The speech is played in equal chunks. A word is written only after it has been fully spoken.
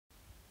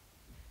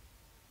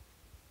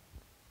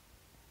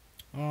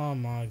Oh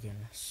my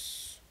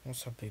goodness.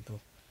 What's up,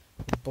 people?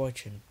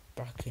 Boychin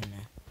back in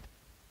there.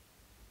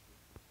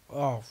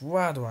 Oh,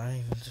 why do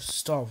I even just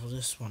start with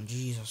this one?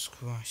 Jesus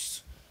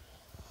Christ.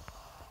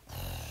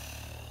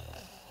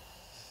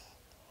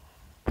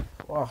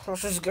 Well,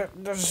 let's just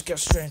get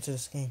straight into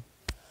this game.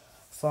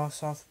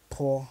 First half,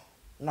 poor.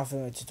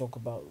 Nothing really to talk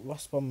about.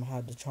 West Brom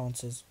had the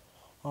chances.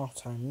 Half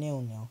time,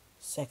 0-0.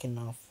 Second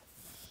half,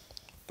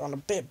 done a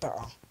bit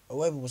better.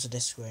 However, was a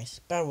disgrace.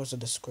 Better was a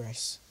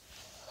disgrace.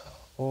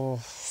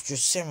 Oh,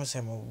 just same. I don't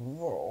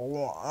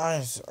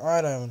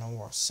even know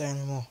what to say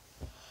anymore.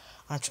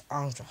 I'm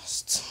tired.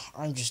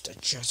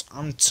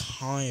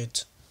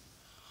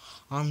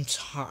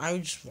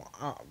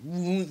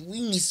 We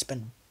need to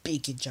spend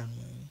big in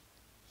January.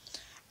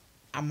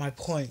 And the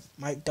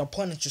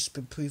point has just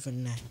been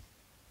proven now.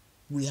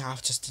 We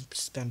have to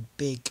spend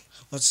big.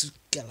 Let's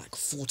get like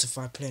 4 to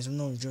 5 players. I'm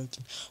not even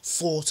joking.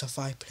 4 to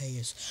 5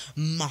 players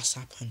must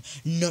happen.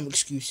 No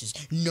excuses,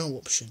 no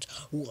options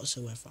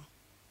whatsoever.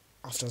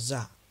 After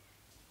that,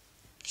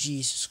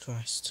 Jesus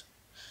Christ.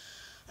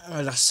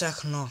 The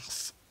second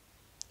half,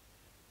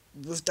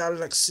 with that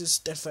Alexis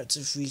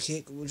defective free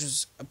kick, which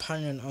is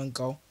apparently an own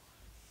goal,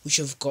 we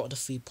should have got the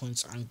 3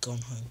 points and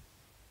gone home.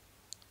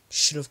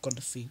 Should have got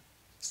the 3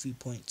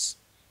 points.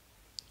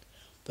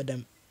 But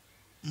then,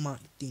 Mike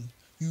Dean,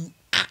 you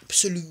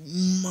absolute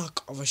mug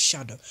of a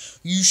shadow.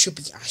 You should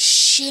be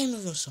ashamed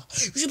of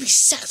yourself. You should be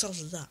sacked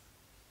after that.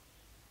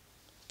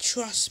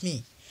 Trust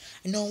me.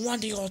 And no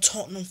wonder you're a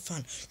Tottenham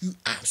fan. You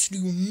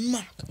absolute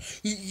mug.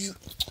 You.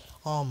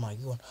 Oh my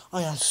God.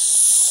 I am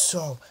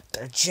so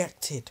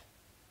dejected.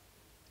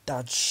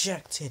 I'm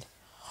just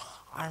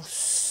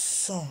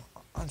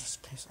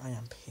pissed. I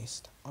am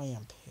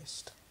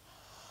pissed.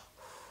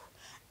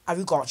 Have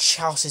you got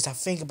Chelsea to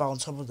think about on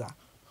top of that?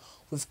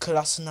 With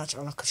Kolasinac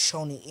and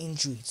Kashani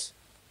injuries.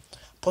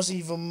 Possibly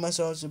even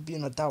Messi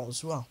being a doubt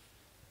as well.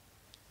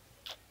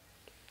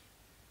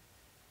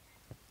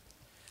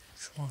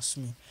 Trust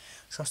me.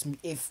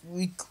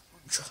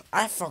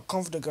 I felt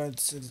confident going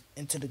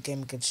into the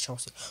game against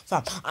Chelsea.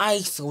 Fam, I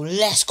feel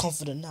less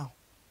confident now.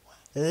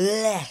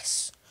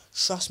 Less.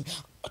 Trust me.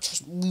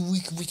 We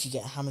could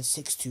get hammered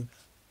 6-2.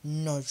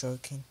 No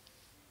joking.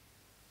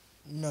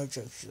 No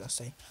joke, should I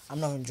say?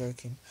 I'm not even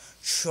joking.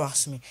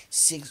 Trust me.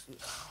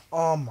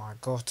 Oh my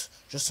God.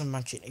 Just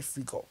imagine if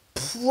we got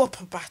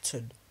proper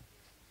battered.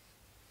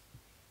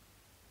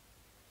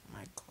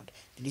 My God.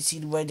 Did you see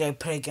the way they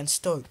play against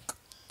Stoke?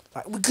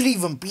 Like, we could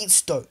even beat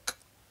Stoke.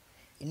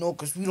 In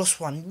August, we lost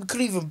 1. We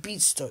could even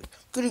beat Stoke.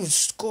 We could even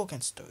score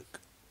against Stoke.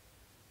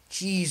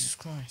 Jesus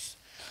Christ.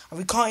 And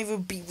we can't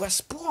even beat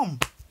West Brom.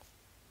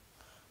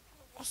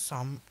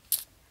 Oh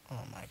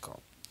my God.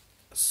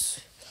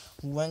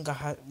 Wenger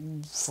had,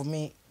 for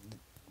me,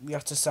 we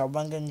have to sell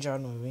Wenger in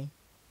January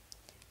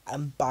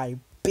and buy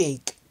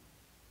big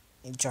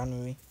in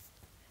January.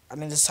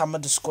 And in the summer,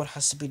 the squad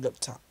has to be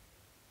looked at.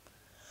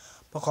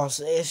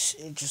 Because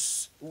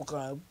we're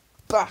going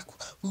back.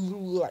 We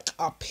were like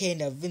up here in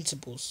the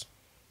Invincibles.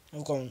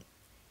 We're going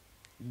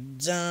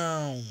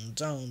down.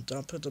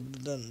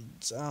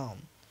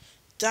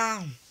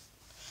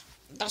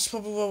 That's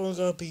probably where we're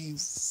going to be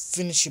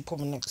finishing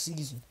probably next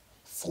season.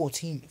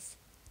 14th.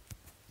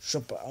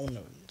 Sure, but I don't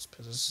know. It's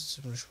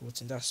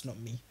 14. That's not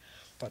me.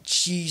 But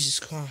Jesus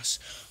Christ.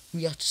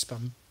 We have to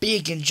spend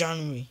big in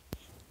January.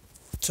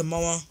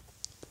 Tomorrow,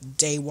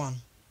 day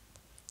 1.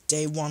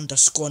 Day 1, the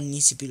squad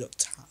needs to be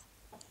looked at.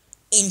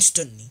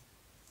 Instantly.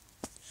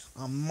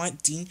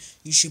 Mike Dean,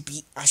 you should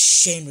be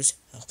ashamed as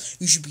hell.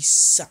 You should be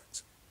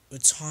sacked.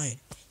 Retired.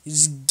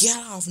 Just get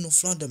out of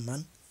North London,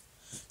 man.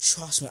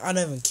 Trust me, I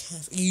don't even care.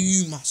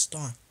 You must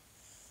die.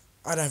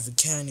 I don't even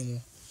care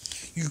anymore.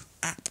 You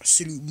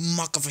absolute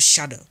mug of a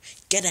shadow.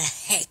 Get the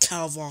heck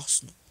out of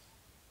Arsenal.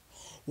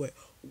 Wait,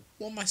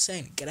 what am I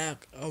saying? Get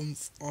out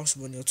of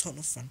Arsenal when you're a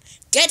Tottenham fan.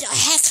 Get the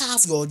heck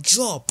out of your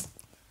job.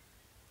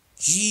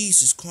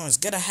 Jesus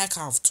Christ. Get the heck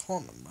out of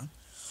Tottenham, man.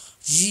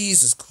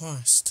 Jesus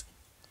Christ.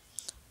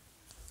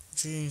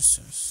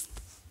 Jesus.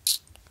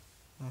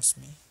 That's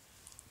me.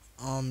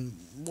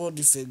 What do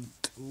you think?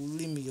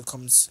 Leave me your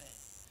comments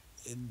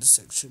in the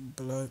section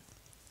below.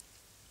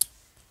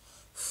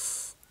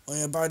 Oh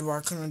yeah, by the way,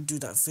 I couldn't do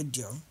that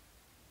video.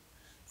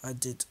 I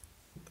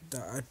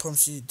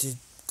promise you did,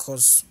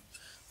 because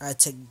I had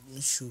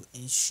technical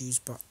issues,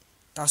 but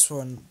that's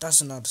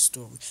another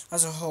story.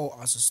 That's a whole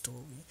other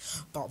story.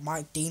 But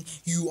Mike Dean,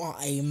 you are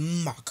a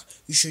mug.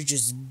 You should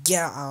just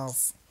get out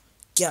of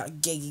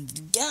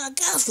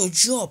your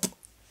job.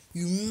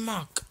 You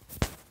mug.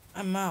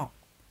 I'm out.